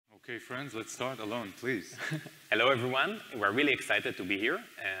Okay, friends, let's start. Alon, please. Hello, everyone. We're really excited to be here.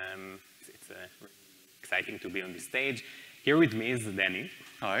 It's exciting to be on this stage. Here with me is Danny.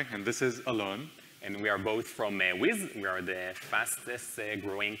 Hi, and this is Alon. And we are both from Wiz. We are the fastest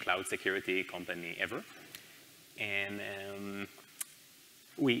growing cloud security company ever. And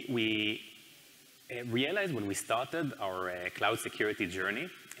we realized when we started our cloud security journey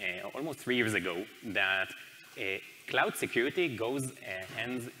almost 3 years ago that cloud security goes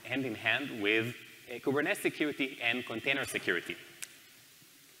hand in hand with Kubernetes security and container security.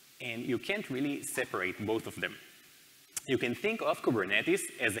 And you can't really separate both of them. You can think of Kubernetes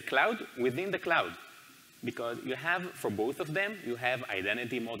as a cloud within the cloud, because you have, for both of them, you have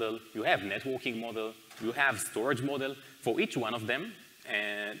identity model, you have networking model, you have storage model. For each one of them,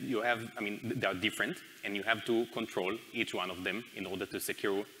 you have, they are different, and you have to control each one of them in order to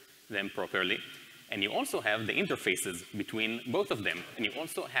secure them properly. And you also have the interfaces between both of them, and you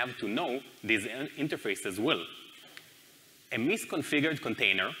also have to know these interfaces well. A misconfigured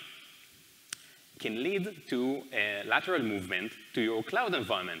container can lead to a lateral movement to your cloud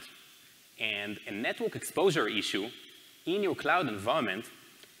environment. And a network exposure issue in your cloud environment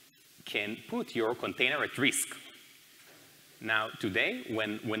can put your container at risk. Now, today,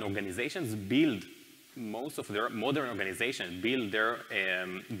 when organizations build, most of their modern organizations build their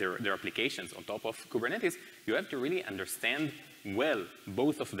applications on top of Kubernetes, you have to really understand well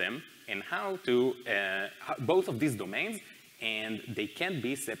both of them and how to, both of these domains, and they can't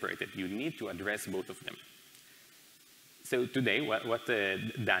be separated. You need to address both of them. So today, what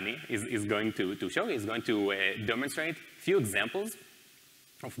Danny is going to show is going to demonstrate a few examples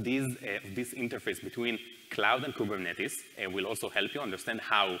of this interface between cloud and Kubernetes. Will also help you understand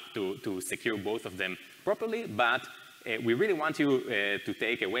how to secure both of them properly, but we really want you to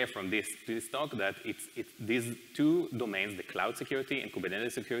take away from this talk that these two domains, the cloud security and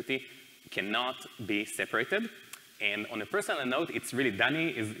Kubernetes security, cannot be separated. And on a personal note, it's really, Danny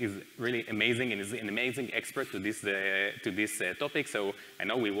is really amazing and is an amazing expert to this topic. So I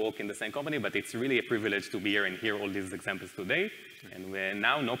know we work in the same company, but it's really a privilege to be here and hear all these examples today. And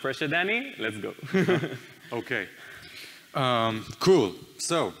now, no pressure, Danny, let's go. Okay, cool.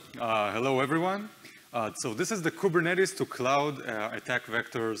 So, hello everyone. So this is the Kubernetes to cloud attack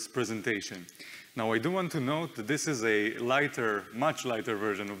vectors presentation. Now I do want to note that this is a lighter, much lighter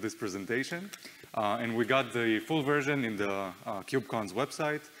version of this presentation. And we got the full version in the KubeCon's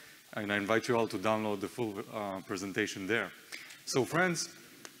website, and I invite you all to download the full presentation there. So friends,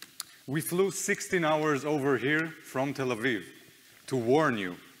 we flew 16 hours over here from Tel Aviv to warn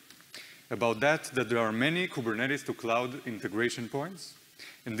you about that there are many Kubernetes to cloud integration points,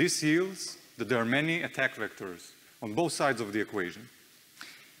 and this yields that there are many attack vectors on both sides of the equation.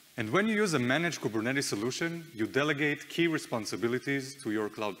 And when you use a managed Kubernetes solution, you delegate key responsibilities to your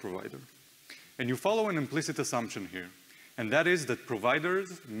cloud provider. And you follow an implicit assumption here, and that is that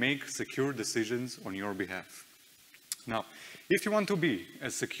providers make secure decisions on your behalf. Now, if you want to be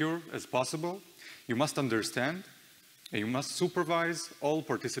as secure as possible, you must understand and you must supervise all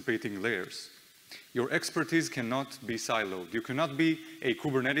participating layers. Your expertise cannot be siloed. You cannot be a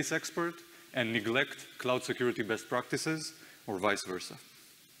Kubernetes expert and neglect cloud security best practices, or vice versa.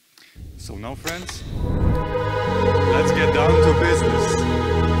 So now, friends, let's get down to business.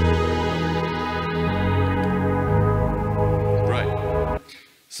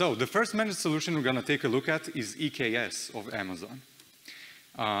 So the first managed solution we're going to take a look at is AKS of Amazon.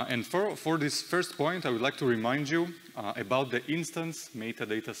 And for this first point, I would like to remind you about the instance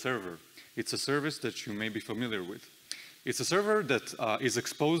metadata server. It's a service that you may be familiar with. It's a server that is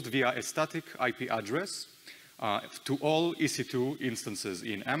exposed via a static IP address to all EC2 instances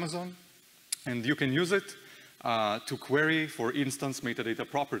in Amazon. And you can use it to query for instance metadata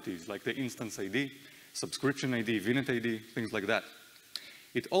properties like the instance ID, subscription ID, VNet ID, things like that.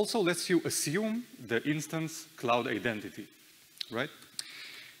 It also lets you assume the instance cloud identity, right?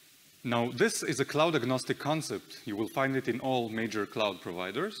 Now, this is a cloud agnostic concept. You will find it in all major cloud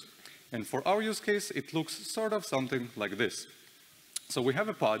providers. And for our use case, it looks sort of something like this. So we have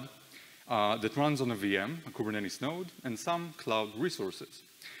a pod that runs on a VM, a Kubernetes node, and some cloud resources.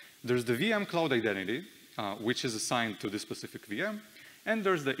 There's the VM cloud identity, which is assigned to this specific VM, and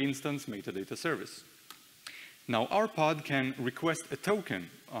there's the instance metadata service. Now, our pod can request a token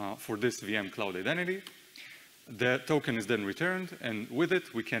for this VM cloud identity. The token is then returned, and with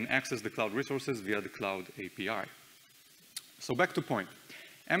it, we can access the cloud resources via the cloud API. So back to point.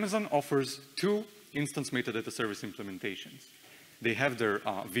 Amazon offers two instance metadata service implementations. They have their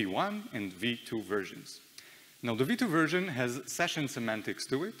V1 and V2 versions. Now, the V2 version has session semantics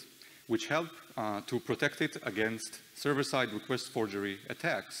to it, which help to protect it against server-side request forgery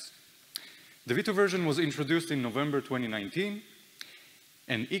attacks The V2 version was introduced in November 2019,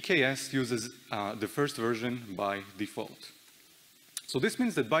 and EKS uses the first version by default. So this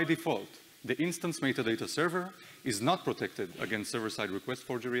means that by default, the instance metadata server is not protected against server-side request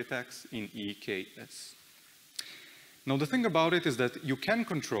forgery attacks in EKS. Now, the thing about it is that you can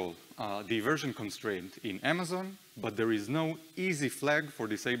control the version constraint in Amazon, but there is no easy flag for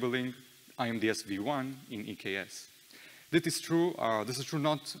disabling IMDS v1 in EKS. This is true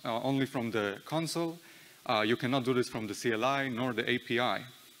not only from the console. You cannot do this from the CLI nor the API.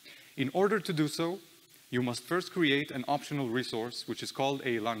 In order to do so, you must first create an optional resource, which is called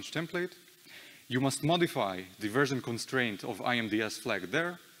a launch template. You must modify the version constraint of IMDS flag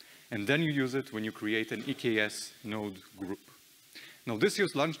there, and then you use it when you create an EKS node group. Now, this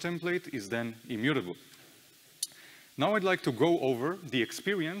use launch template is then immutable. Now I'd like to go over the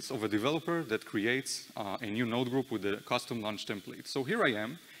experience of a developer that creates a new node group with a custom launch template. So here I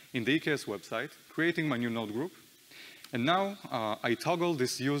am in the EKS website, creating my new node group. And now I toggle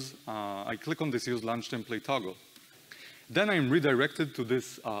this I click on this use launch template toggle. Then I'm redirected to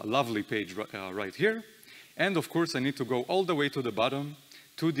this lovely page right here. And of course, I need to go all the way to the bottom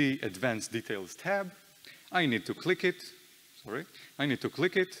to the advanced details tab. I need to click it,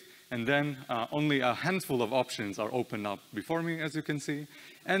 and then only a handful of options are opened up before me, as you can see,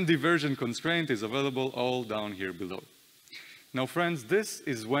 and the version constraint is available all down here below. Now, friends, this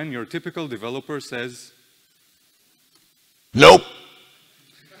is when your typical developer says, nope.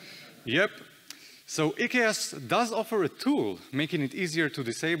 Yep. So EKS does offer a tool making it easier to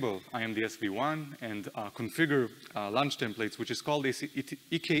disable IMDS v1 and configure launch templates, which is called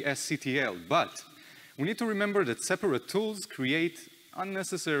EKS-CTL. But we need to remember that separate tools create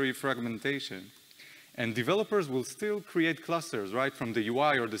unnecessary fragmentation. And developers will still create clusters, right, from the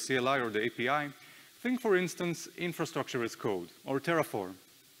UI or the CLI or the API. Think, for instance, infrastructure as code or Terraform.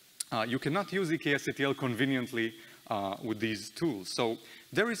 You cannot use EKS-CTL conveniently with these tools. So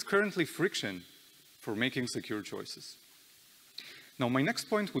there is currently friction for making secure choices. Now, my next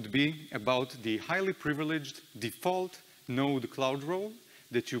point would be about the highly privileged default node cloud role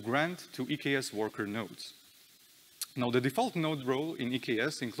that you grant to EKS worker nodes. Now, the default node role in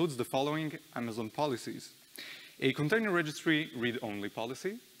EKS includes the following Amazon policies. A container registry read-only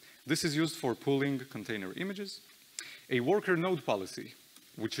policy. This is used for pooling container images. A worker node policy,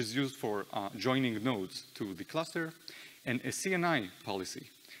 which is used for joining nodes to the cluster. And a CNI policy,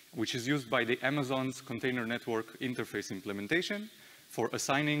 which is used by the Amazon's container network interface implementation for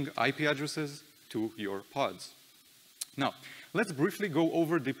assigning IP addresses to your pods. Now, let's briefly go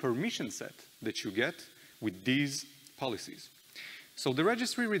over the permission set that you get with these policies. So the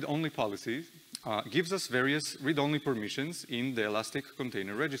registry read-only policy gives us various read-only permissions in the Elastic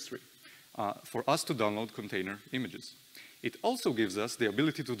Container Registry for us to download container images. It also gives us the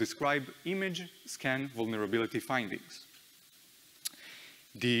ability to describe image scan vulnerability findings.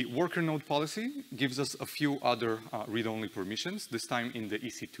 The worker node policy gives us a few other read-only permissions, this time in the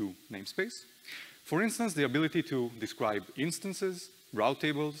EC2 namespace. For instance, the ability to describe instances, route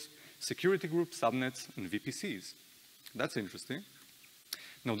tables, security groups, subnets, and VPCs. That's interesting.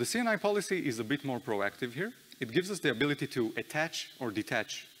 Now, the CNI policy is a bit more proactive here. It gives us the ability to attach or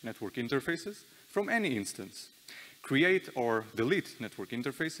detach network interfaces from any instance, create or delete network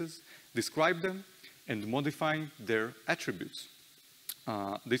interfaces, describe them, and modify their attributes.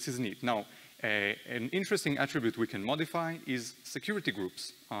 This is neat. Now, an interesting attribute we can modify is security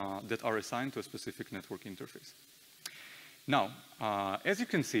groups that are assigned to a specific network interface. Now, as you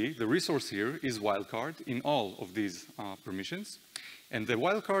can see, the resource here is wildcard in all of these permissions. And the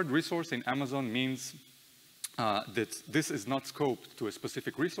wildcard resource in Amazon means that this is not scoped to a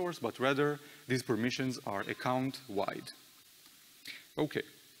specific resource, but rather these permissions are account-wide. Okay,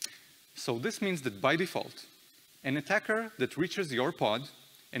 so this means that by default, an attacker that reaches your pod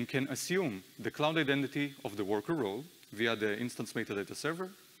and can assume the cloud identity of the worker role via the instance metadata server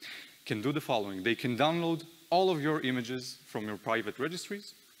can do the following. They can download all of your images from your private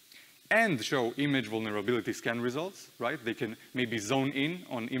registries and show image vulnerability scan results, right? They can maybe zone in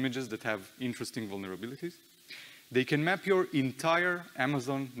on images that have interesting vulnerabilities. They can map your entire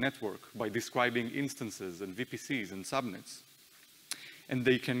Amazon network by describing instances and VPCs and subnets. And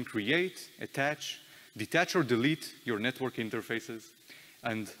they can create, attach, detach or delete your network interfaces.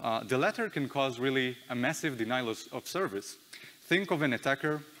 And the latter can cause really a massive denial of service. Think of an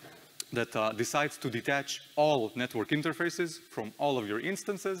attacker that decides to detach all network interfaces from all of your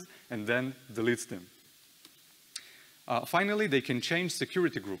instances and then deletes them. Finally, they can change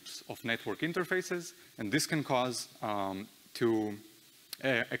security groups of network interfaces, and this can cause to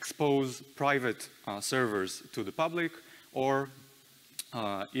expose private servers to the public or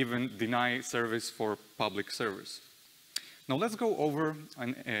even deny service for public servers. Now let's go over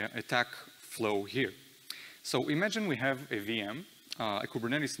an attack flow here. So imagine we have a VM, a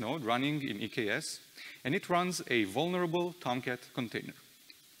Kubernetes node running in AKS, and it runs a vulnerable Tomcat container.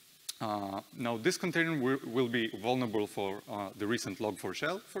 Now this container will be vulnerable for the recent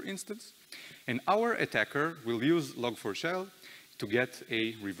log4shell, for instance, and our attacker will use log4shell to get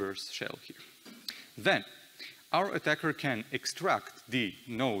a reverse shell here. Then our attacker can extract the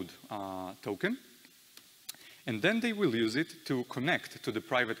node token, and then they will use it to connect to the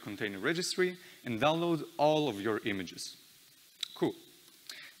private container registry and download all of your images. Cool.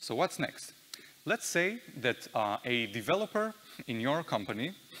 So what's next? Let's say that a developer in your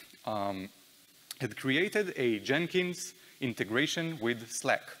company had created a Jenkins integration with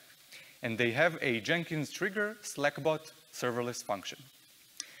Slack, and they have a Jenkins trigger Slackbot serverless function.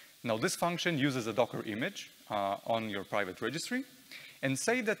 Now this function uses a Docker image on your private registry, and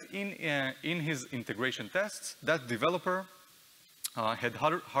say that in his integration tests, that developer had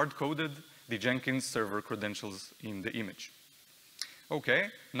hard-coded the Jenkins server credentials in the image. Okay,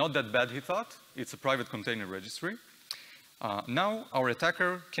 not that bad, he thought. It's a private container registry. Now our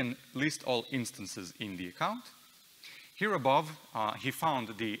attacker can list all instances in the account. Here above, he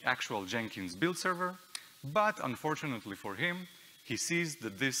found the actual Jenkins build server, but unfortunately for him, he sees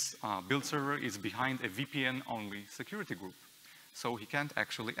that this build server is behind a VPN-only security group, so he can't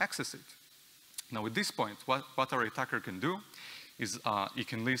actually access it. Now at this point, what our attacker can do is he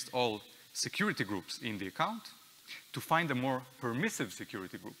can list all security groups in the account to find a more permissive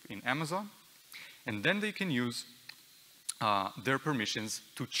security group in Amazon, and then they can use their permissions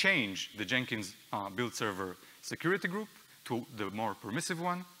to change the Jenkins build server security group to the more permissive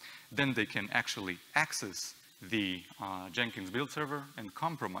one. Then they can actually access the Jenkins build server and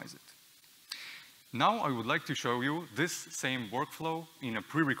compromise it. Now I would like to show you this same workflow in a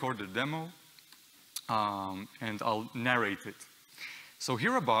pre-recorded demo, and I'll narrate it. So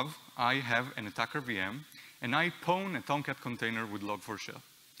here above, I have an attacker VM, and I pwn a Tomcat container with log4shell.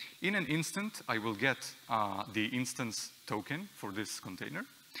 In an instant, I will get the instance token for this container,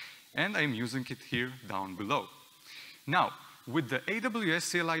 and I'm using it here down below. Now, with the AWS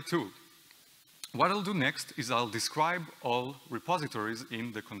CLI tool, what I'll do next is I'll describe all repositories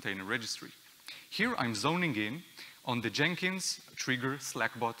in the container registry. Here I'm zoning in on the Jenkins trigger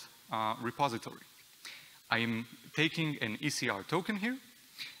Slackbot repository. I'm taking an ECR token here,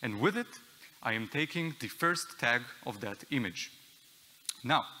 and with it, I am taking the first tag of that image.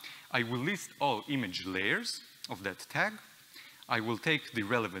 Now, I will list all image layers of that tag. I will take the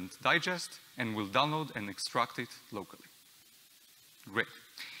relevant digest and will download and extract it locally. Great.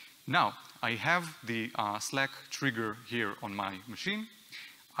 Now, I have the Slack trigger here on my machine.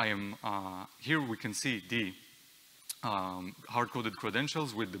 Here we can see the hard-coded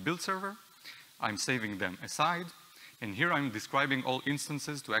credentials with the build server. I'm saving them aside. And here I'm describing all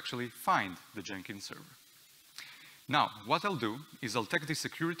instances to actually find the Jenkins server. Now, what I'll do is I'll take the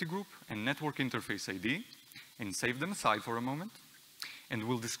security group and network interface ID and save them aside for a moment. And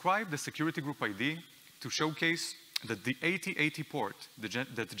we'll describe the security group ID to showcase that the 8080 port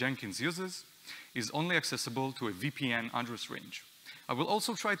that Jenkins uses is only accessible to a VPN address range. I will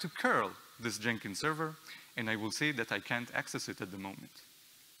also try to curl this Jenkins server, and I will say that I can't access it at the moment.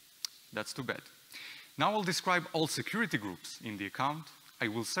 That's too bad. Now I'll describe all security groups in the account. I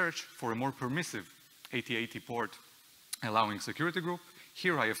will search for a more permissive 8080 port allowing security group.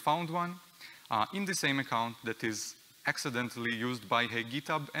 Here I have found one in the same account that is accidentally used by a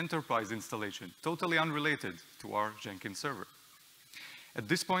GitHub enterprise installation, totally unrelated to our Jenkins server. At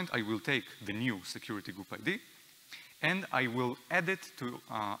this point, I will take the new security group ID, and I will edit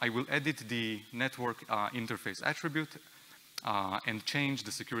the network interface attribute and change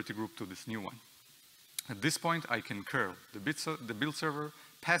the security group to this new one. At this point, I can curl the build server,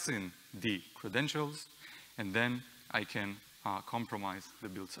 pass in the credentials, and then I can compromise the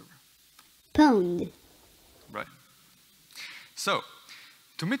build server. Pwned. Right. So,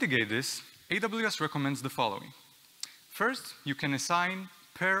 to mitigate this, AWS recommends the following. First, you can assign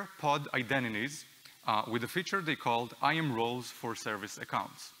per pod identities with a feature they called IAM roles for service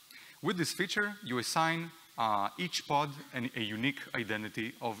accounts. With this feature, you assign each pod a unique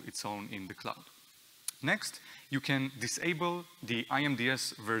identity of its own in the cloud. Next, you can disable the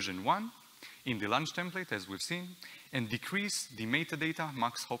IMDS version 1 in the launch template, as we've seen, and decrease the metadata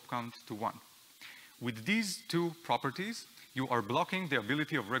max hop count to 1. With these two properties, you are blocking the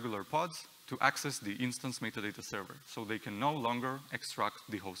ability of regular pods to access the instance metadata server, so they can no longer extract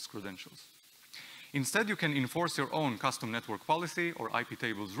the host credentials. Instead, you can enforce your own custom network policy or IP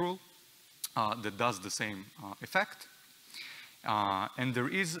tables rule that does the same effect. And there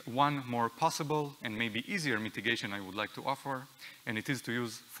is one more possible and maybe easier mitigation I would like to offer, and it is to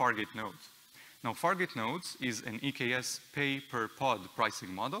use Fargate nodes. Now, Fargate nodes is an EKS pay per pod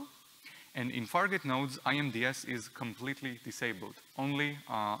pricing model. And in Fargate nodes, IMDS is completely disabled. Only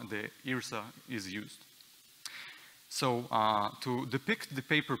the IRSA is used. So to depict the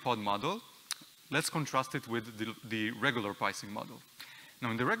pay per pod model, let's contrast it with the regular pricing model. Now,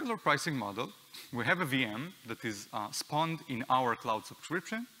 in the regular pricing model, we have a VM that is spawned in our cloud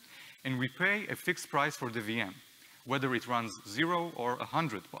subscription, and we pay a fixed price for the VM, whether it runs 0 or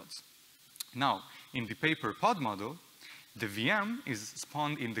 100 pods. Now, in the pay per pod model, the VM is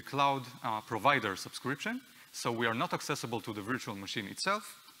spawned in the cloud provider subscription, so we are not accessible to the virtual machine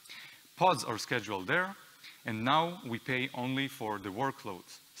itself. Pods are scheduled there, and now we pay only for the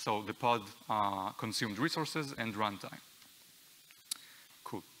workloads, so the pod consumed resources and runtime.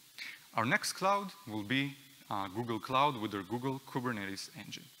 Cool. Our next cloud will be Google Cloud with their Google Kubernetes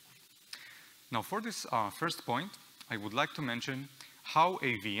engine. Now, for this first point, I would like to mention how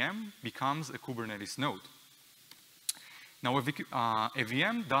a VM becomes a Kubernetes node. Now, a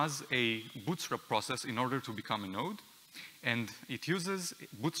VM does a bootstrap process in order to become a node, and it uses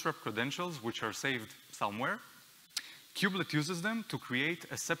bootstrap credentials which are saved somewhere. Kubelet uses them to create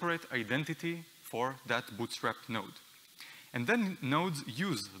a separate identity for that bootstrap node. And then nodes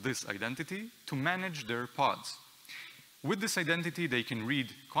use this identity to manage their pods. With this identity, they can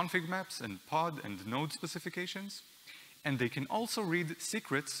read config maps and pod and node specifications, and they can also read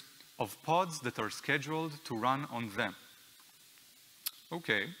secrets of pods that are scheduled to run on them.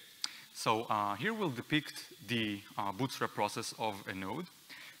 Okay, so here we'll depict the bootstrap process of a node.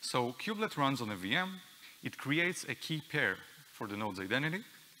 So kubelet runs on a VM. It creates a key pair for the node's identity.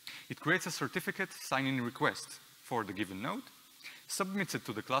 It creates a certificate sign-in request for the given node, submits it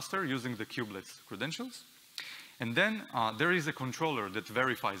to the cluster using the kubelet's credentials, and then there is a controller that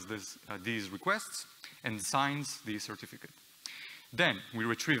verifies these requests and signs the certificate. Then we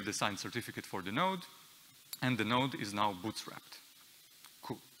retrieve the signed certificate for the node, and the node is now bootstrapped.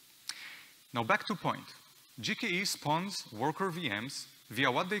 Cool. Now back to point. GKE spawns worker VMs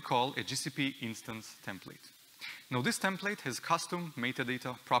via what they call a GCP instance template. Now this template has custom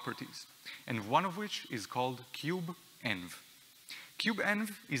metadata properties, and one of which is called kubeenv.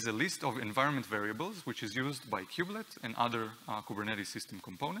 Kubeenv is a list of environment variables which is used by kubelet and other Kubernetes system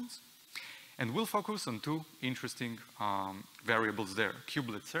components. And we'll focus on two interesting variables there,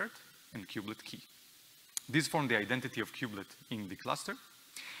 kubelet cert and kubelet key. These form the identity of kubelet in the cluster,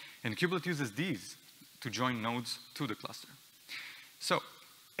 and kubelet uses these to join nodes to the cluster. So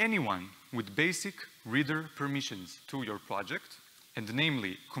anyone with basic reader permissions to your project, and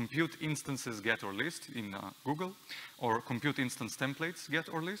namely compute instances get or list in Google, or compute instance templates get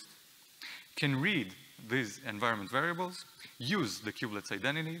or list, can read these environment variables, use the kubelet's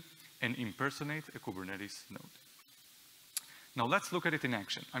identity, and impersonate a Kubernetes node. Now let's look at it in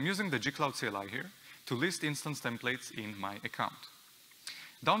action. I'm using the gcloud CLI here to list instance templates in my account.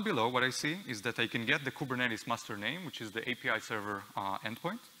 Down below, what I see is that I can get the Kubernetes master name, which is the API server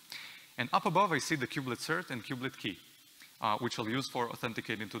endpoint. And up above, I see the kubelet cert and kubelet key, which I'll use for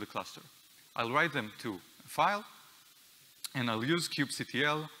authenticating to the cluster. I'll write them to a file, and I'll use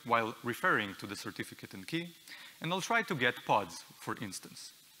kubectl while referring to the certificate and key, and I'll try to get pods, for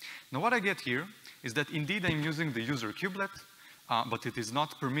instance. Now what I get here is that indeed I'm using the user kubelet, but it is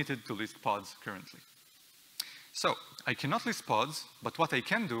not permitted to list pods currently. So I cannot list pods, but what I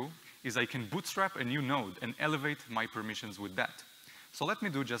can do is I can bootstrap a new node and elevate my permissions with that. So let me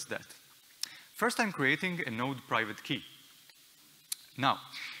do just that. First, I'm creating a node private key. Now,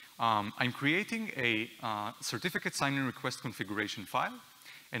 I'm creating a certificate sign-in request configuration file,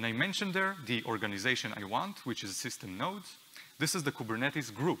 and I mentioned there the organization I want, which is system nodes. This is the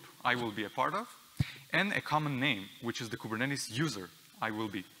Kubernetes group I will be a part of, and a common name, which is the Kubernetes user I will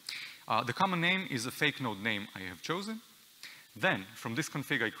be. The common name is a fake node name I have chosen. Then, from this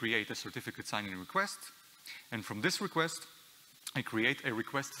config, I create a certificate sign-in request, and from this request, I create a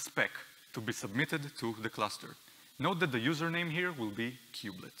request spec to be submitted to the cluster. Note that the username here will be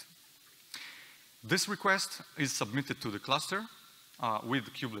kubelet. This request is submitted to the cluster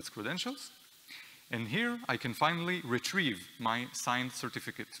with kubelet's credentials, and here I can finally retrieve my signed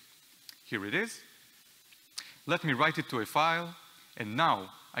certificate. Here it is. Let me write it to a file, and now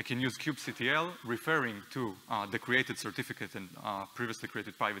I can use kubectl referring to the created certificate and previously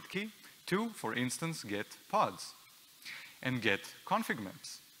created private key to, for instance, get pods, and get config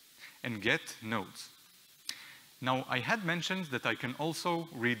maps, and get nodes. Now, I had mentioned that I can also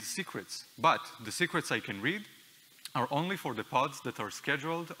read secrets, but the secrets I can read are only for the pods that are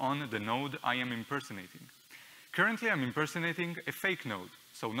scheduled on the node I am impersonating. Currently, I'm impersonating a fake node,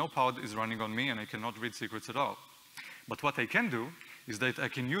 so no pod is running on me and I cannot read secrets at all. But what I can do is that I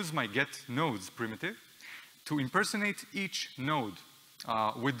can use my getNodes primitive to impersonate each node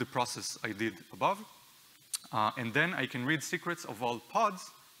with the process I did above, and then I can read secrets of all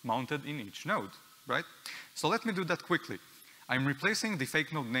pods mounted in each node, right? So let me do that quickly. I'm replacing the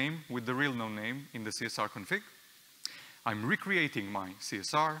fake node name with the real node name in the CSR config. I'm recreating my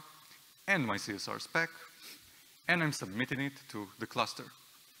CSR and my CSR spec, and I'm submitting it to the cluster.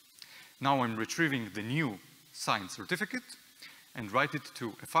 Now I'm retrieving the new signed certificate and write it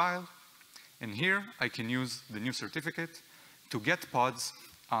to a file, and here I can use the new certificate to get pods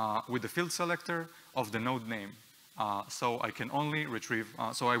with the field selector of the node name. So I can only retrieve,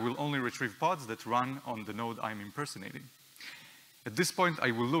 so I will only retrieve pods that run on the node I'm impersonating. At this point,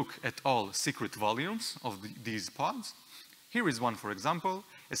 I will look at all secret volumes of these pods. Here is one, for example,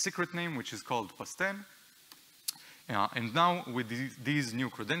 a secret name which is called Pasten. And now with these new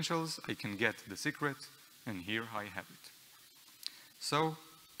credentials, I can get the secret, and here I have it. So,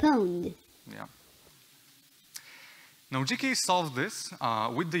 Pwned. yeah. Now GKE solved this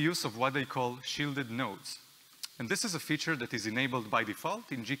with the use of what they call shielded nodes. And this is a feature that is enabled by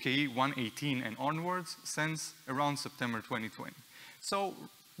default in GKE 1.18 and onwards since around September 2020. So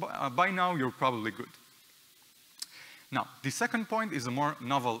by now, you're probably good. Now, the second point is a more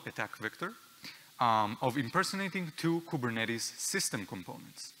novel attack vector of impersonating two Kubernetes system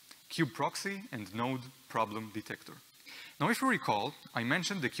components, kubeproxy and node problem detector. Now, if you recall, I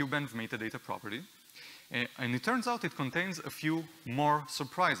mentioned the kubenv metadata property, and it turns out it contains a few more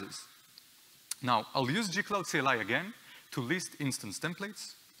surprises. Now, I'll use gcloud CLI again to list instance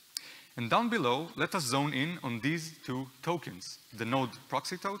templates. And down below, let us zone in on these two tokens, the node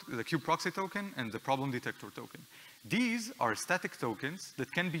proxy token, the kube proxy token, and the problem detector token. These are static tokens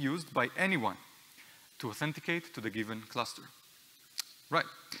that can be used by anyone to authenticate to the given cluster. Right.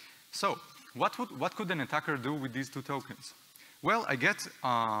 So, what could an attacker do with these two tokens? Well, I get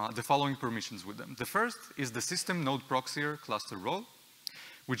the following permissions with them. The first is the system node proxier cluster role,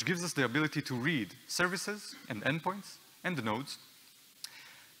 which gives us the ability to read services and endpoints and the nodes,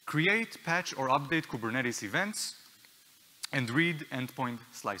 create, patch, or update Kubernetes events, and read endpoint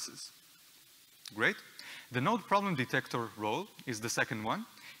slices. Great. The node problem detector role is the second one.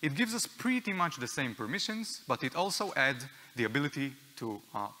 It gives us pretty much the same permissions, but it also adds the ability to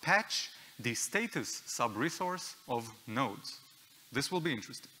patch the status sub-resource of nodes. This will be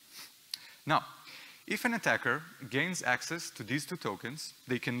interesting. Now, if an attacker gains access to these two tokens,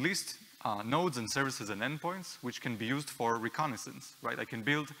 they can list nodes and services and endpoints, which can be used for reconnaissance, right? I can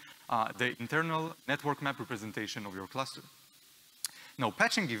build the internal network map representation of your cluster. Now,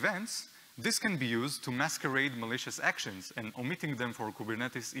 patching events, this can be used to masquerade malicious actions and omitting them for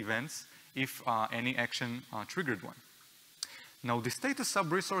Kubernetes events if any action triggered one. Now, the status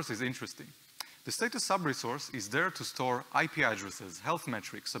sub-resource is interesting. The status sub-resource is there to store IP addresses, health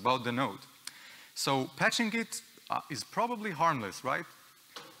metrics about the node. So patching it is probably harmless, right?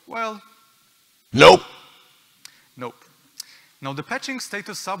 Well, nope. Nope. Now, the patching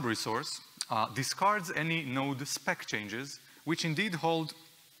status sub-resource discards any node spec changes, which indeed hold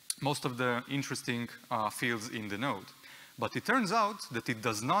most of the interesting fields in the node. But it turns out that it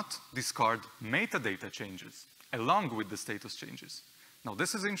does not discard metadata changes along with the status changes. Now,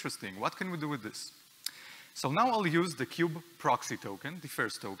 this is interesting. What can we do with this? So now I'll use the kube proxy token, the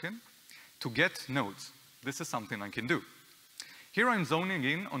first token, to get nodes. This is something I can do. Here I'm zoning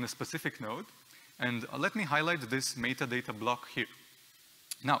in on a specific node, and let me highlight this metadata block here.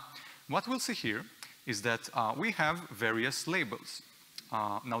 Now, what we'll see here is that we have various labels.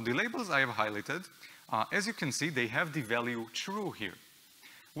 Now, the labels I have highlighted, as you can see, they have the value true here.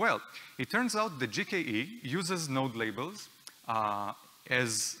 Well, it turns out the GKE uses node labels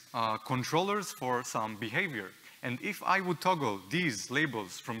as controllers for some behavior. And if I would toggle these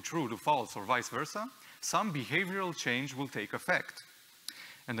labels from true to false or vice versa, some behavioral change will take effect.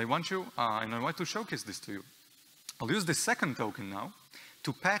 And I want to showcase this to you. I'll use the second token now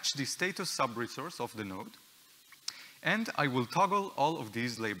to patch the status sub-resource of the node. And I will toggle all of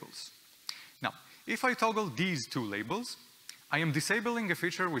these labels. Now, if I toggle these two labels, I am disabling a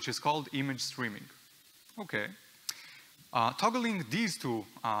feature which is called image streaming. Okay. Toggling these two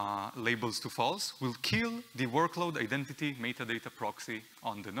labels to false will kill the workload identity metadata proxy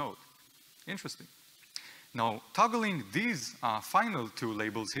on the node. Interesting. Now, toggling these final two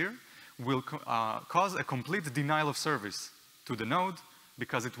labels here will cause a complete denial of service to the node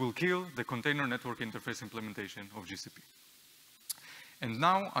because it will kill the container network interface implementation of GCP. And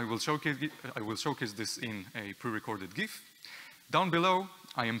now I will showcase this in a pre-recorded GIF. Down below,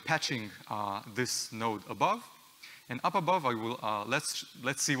 I am patching this node above. And up above, I will,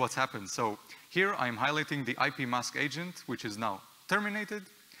 let's see what's happened. So here I'm highlighting the IP mask agent, which is now terminated.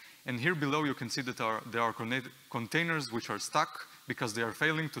 And here below, you can see that there are containers which are stuck because they are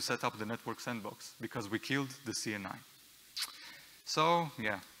failing to set up the network sandbox because we killed the CNI. So,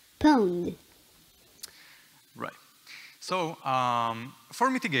 yeah. Pwned. Right. So, for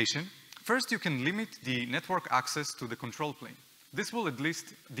mitigation, first you can limit the network access to the control plane. This will at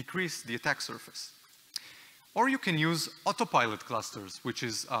least decrease the attack surface. Or you can use autopilot clusters, which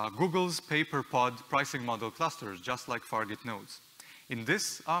is Google's pay-per-pod pricing model clusters, just like Fargate nodes. In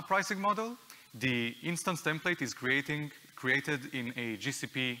this pricing model, the instance template is created in a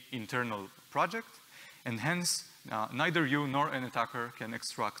GCP internal project, and hence neither you nor an attacker can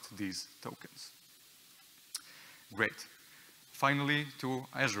extract these tokens. Great. Finally, to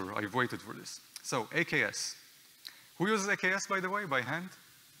Azure. I've waited for this. So, AKS. Who uses AKS, by the way, by hand?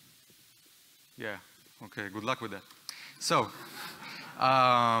 Yeah. Okay, good luck with that. So,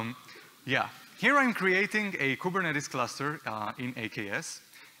 yeah. Here I'm creating a Kubernetes cluster in AKS,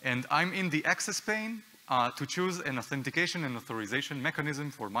 and I'm in the access pane to choose an authentication and authorization mechanism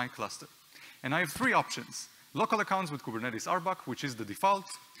for my cluster. And I have 3 options. Local accounts with Kubernetes RBAC, which is the default,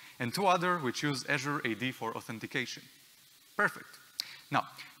 and 2 other which use Azure AD for authentication. Perfect. Now,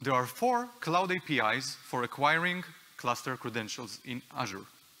 there are 4 cloud APIs for acquiring cluster credentials in Azure.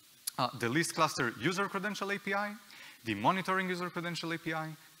 The list cluster user credential API, the monitoring user credential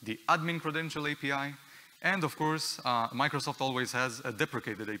API, the admin credential API, and of course, Microsoft always has a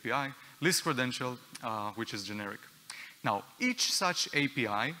deprecated API, list credential, which is generic. Now, each such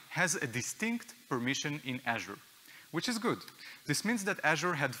API has a distinct permission in Azure, which is good. This means that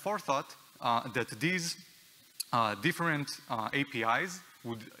Azure had forethought that these different APIs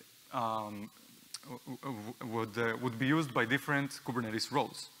would be used by different Kubernetes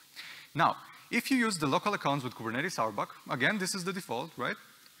roles. Now, if you use the local accounts with Kubernetes RBAC, again, this is the default, right?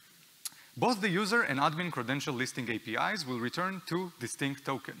 Both the user and admin credential listing APIs will return 2 distinct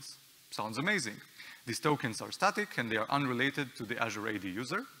tokens. Sounds amazing. These tokens are static and they are unrelated to the Azure AD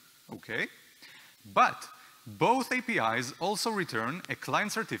user. Okay. But both APIs also return a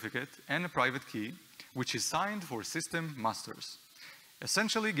client certificate and a private key, which is signed for system masters,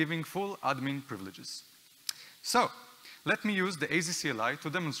 essentially giving full admin privileges. So, let me use the AZCLI to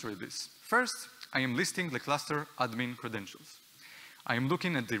demonstrate this. First, I am listing the cluster admin credentials. I am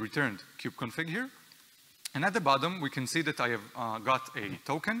looking at the returned kubeconfig here. And at the bottom, we can see that I have got a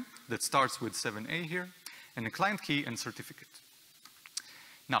token that starts with 7A here, and a client key and certificate.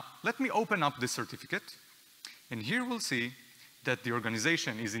 Now, let me open up this certificate. And here we'll see that the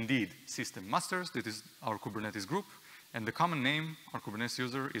organization is indeed system masters. That is our Kubernetes group. And the common name, our Kubernetes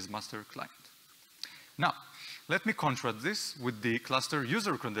user, is master client. Now, let me contrast this with the cluster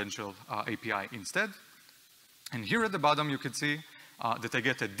user credential API instead. And here at the bottom, you can see that I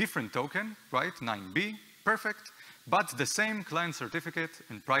get a different token, right, 9B, perfect, but the same client certificate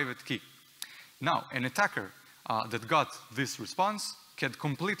and private key. Now, an attacker that got this response can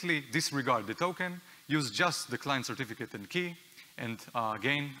completely disregard the token, use just the client certificate and key, and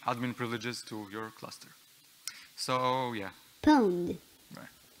gain admin privileges to your cluster. So, yeah. Pwned. Right.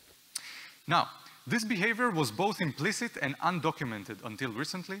 Now, this behavior was both implicit and undocumented until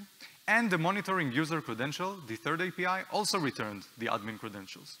recently, and the monitoring user credential, the third API, also returned the admin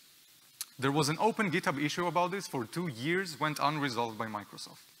credentials. There was an open GitHub issue about this for 2 years, went unresolved by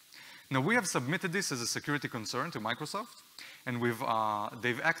Microsoft. Now, we have submitted this as a security concern to Microsoft, and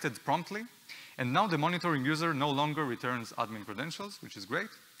they've acted promptly, and now the monitoring user no longer returns admin credentials, which is great.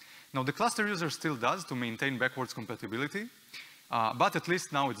 Now, the cluster user still does to maintain backwards compatibility, but at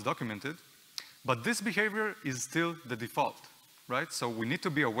least now it's documented. But this behavior is still the default, right? So we need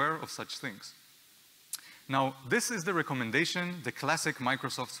to be aware of such things. Now, this is the recommendation, the classic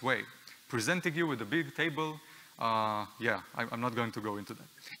Microsoft's way, presenting you with a big table. Yeah, I'm not going to go into that.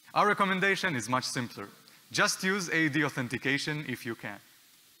 Our recommendation is much simpler. Just use AD authentication if you can.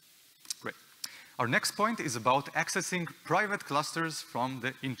 Great. Our next point is about accessing private clusters from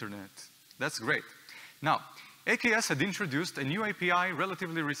the internet. That's great. Now, AKS had introduced a new API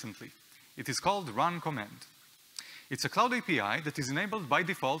relatively recently. It is called run command. It's a cloud API that is enabled by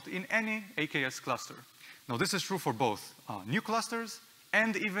default in any AKS cluster. Now, this is true for both new clusters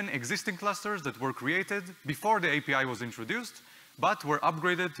and even existing clusters that were created before the API was introduced, but were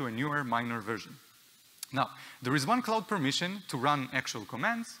upgraded to a newer, minor version. Now, there is one cloud permission to run actual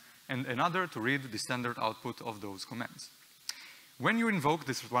commands and another to read the standard output of those commands. When you invoke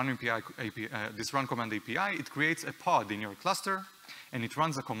this run command API, it creates a pod in your cluster, and it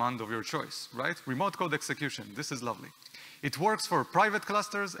runs a command of your choice, right? Remote code execution, this is lovely. It works for private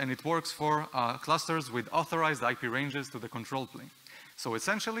clusters, and it works for clusters with authorized IP ranges to the control plane. So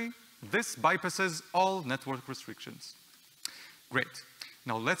essentially, this bypasses all network restrictions. Great.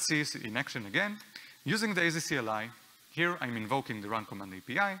 Now let's see it in action again. Using the AZCLI, here I'm invoking the run command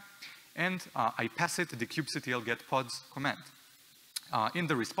API, and I pass it the kubectl get pods command. In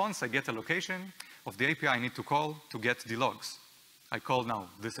the response, I get a location of the API I need to call to get the logs. I call now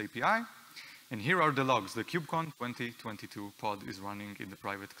this API, and here are the logs. The kubecon 2022 pod is running in the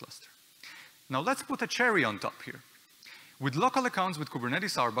private cluster. Now let's put a cherry on top here. With local accounts with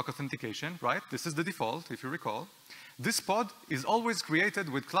Kubernetes RBAC authentication, right? This is the default, if you recall. This pod is always created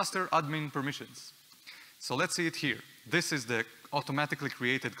with cluster admin permissions. So let's see it here. This is the automatically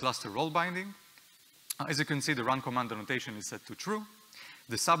created cluster role binding. As you can see, the run command annotation is set to true.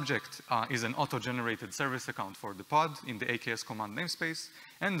 The subject is an auto-generated service account for the pod in the AKS command namespace,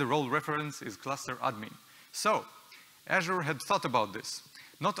 and the role reference is cluster admin. So, Azure had thought about this.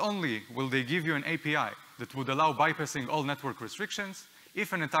 Not only will they give you an API that would allow bypassing all network restrictions,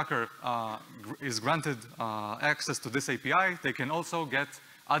 if an attacker is granted access to this API, they can also get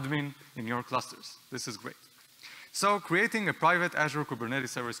admin in your clusters. This is great. So creating a private Azure Kubernetes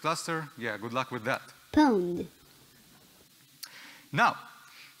service cluster, yeah, good luck with that. Pwned. Now,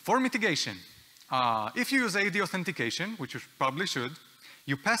 for mitigation, if you use AD authentication, which you probably should,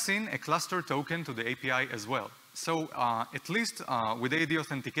 you pass in a cluster token to the API as well. So at least with AD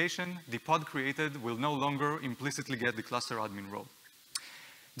authentication, the pod created will no longer implicitly get the cluster admin role.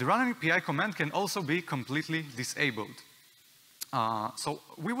 The run API command can also be completely disabled. So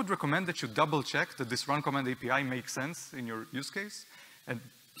we would recommend that you double check that this run command API makes sense in your use case, and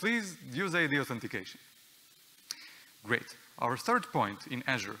please use AD authentication. Great. Our third point in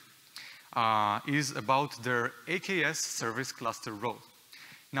Azure is about their AKS service cluster role.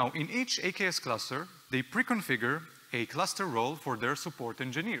 Now, in each AKS cluster, they pre-configure a cluster role for their support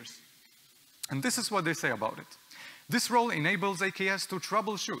engineers. And this is what they say about it. This role enables AKS to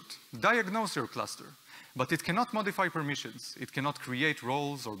troubleshoot, diagnose your cluster, but it cannot modify permissions. It cannot create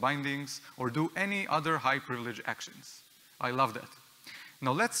roles or bindings or do any other high privilege actions. I love that.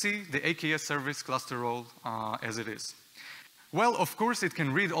 Now let's see the AKS service cluster role as it is. Well, of course, it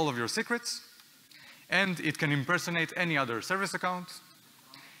can read all of your secrets, and it can impersonate any other service account,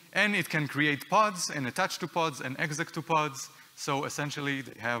 and it can create pods and attach to pods and exec to pods. So essentially,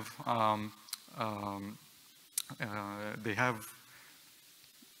 they have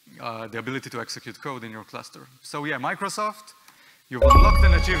the ability to execute code in your cluster. So yeah, Microsoft, you've unlocked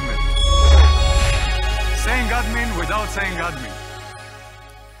an achievement. Saying admin without saying admin.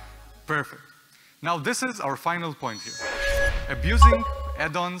 Perfect. Now this is our final point here. Abusing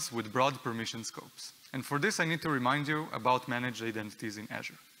add-ons with broad permission scopes. And for this, I need to remind you about managed identities in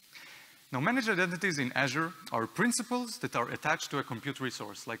Azure. Now, managed identities in Azure are principles that are attached to a compute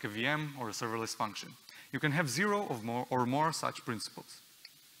resource, like a VM or a serverless function. You can have 0 or more such principles.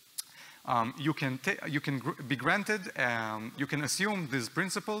 You can be granted, you can assume these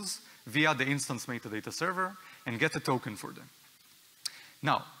principles via the instance metadata server and get a token for them.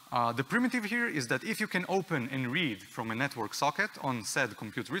 Now, the primitive here is that if you can open and read from a network socket on said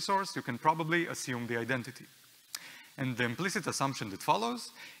compute resource, you can probably assume the identity. And the implicit assumption that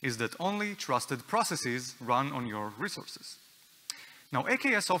follows is that only trusted processes run on your resources. Now,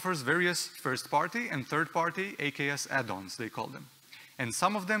 AKS offers various first-party and third-party AKS add-ons, they call them. And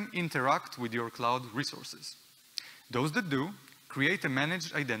some of them interact with your cloud resources. Those that do create a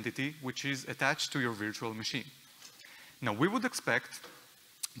managed identity which is attached to your virtual machine. Now, we would expect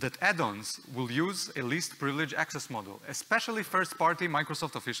that add-ons will use a least privilege access model, especially first-party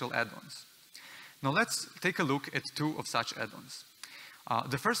Microsoft official add-ons. Now let's take a look at 2 of such add-ons.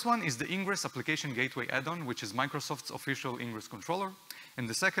 The first one is the Ingress Application Gateway add-on, which is Microsoft's official Ingress controller. And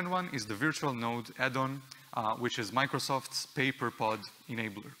the second one is the Virtual Node add-on, which is Microsoft's pay-per-pod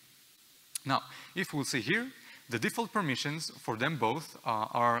enabler. Now, if we'll see here, the default permissions for them both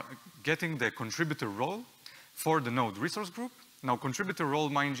are getting the contributor role for the node resource group. Now, contributor role,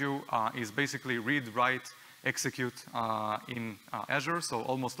 mind you, is basically read, write, execute in Azure, so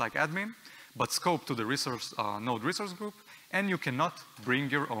almost like admin, but scope to the resource, node resource group, and you cannot bring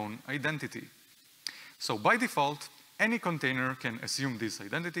your own identity. So by default, any container can assume these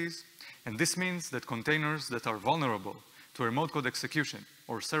identities, and this means that containers that are vulnerable to remote code execution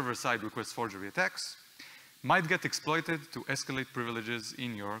or server-side request forgery attacks might get exploited to escalate privileges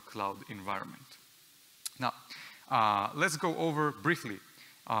in your cloud environment. Now, let's go over briefly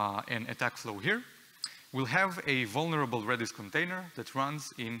an attack flow here. We'll have a vulnerable Redis container that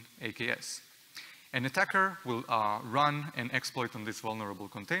runs in AKS. An attacker will run an exploit on this vulnerable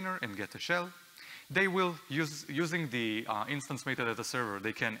container and get a shell. they will, using the instance metadata server,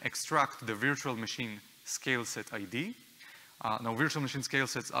 they can extract the virtual machine scale set ID. Now, virtual machine scale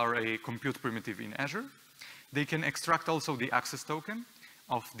sets are a compute primitive in Azure. They can extract also the access token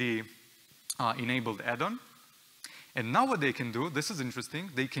of the enabled add-on. And now what they can do, this is interesting,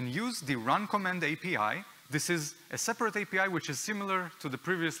 they can use the run command API. This is a separate API which is similar to the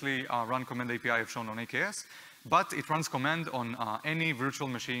previously run command API I've shown on AKS, but it runs command on any virtual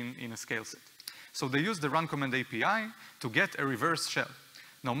machine in a scale set. So they use the run command API to get a reverse shell.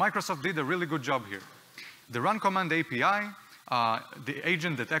 Now, Microsoft did a really good job here. The run command API, the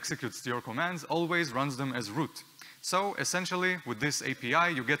agent that executes your commands always runs them as root. So essentially, with this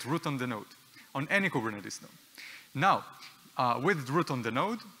API, you get root on the node, on any Kubernetes node. Now, with root on the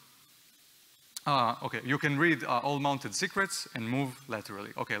node, okay, you can read all mounted secrets and move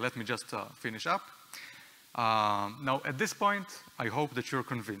laterally. Okay, let me just finish up. Now, at this point, I hope that you're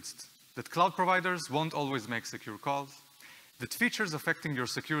convinced that cloud providers won't always make secure calls, that features affecting your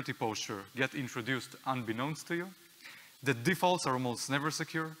security posture get introduced unbeknownst to you, that defaults are almost never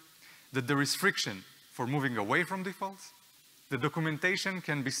secure, that there is friction for moving away from defaults, the documentation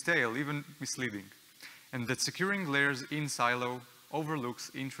can be stale, even misleading, and that securing layers in silo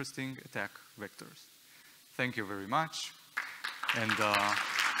overlooks interesting attack vectors. Thank you very much. And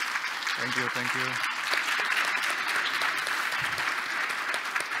thank you.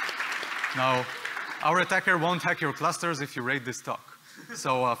 Now, our attacker won't hack your clusters if you rate this talk.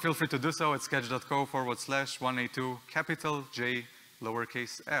 So feel free to do so at sketch.co/182 capital J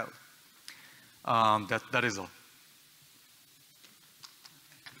lowercase l. That is all.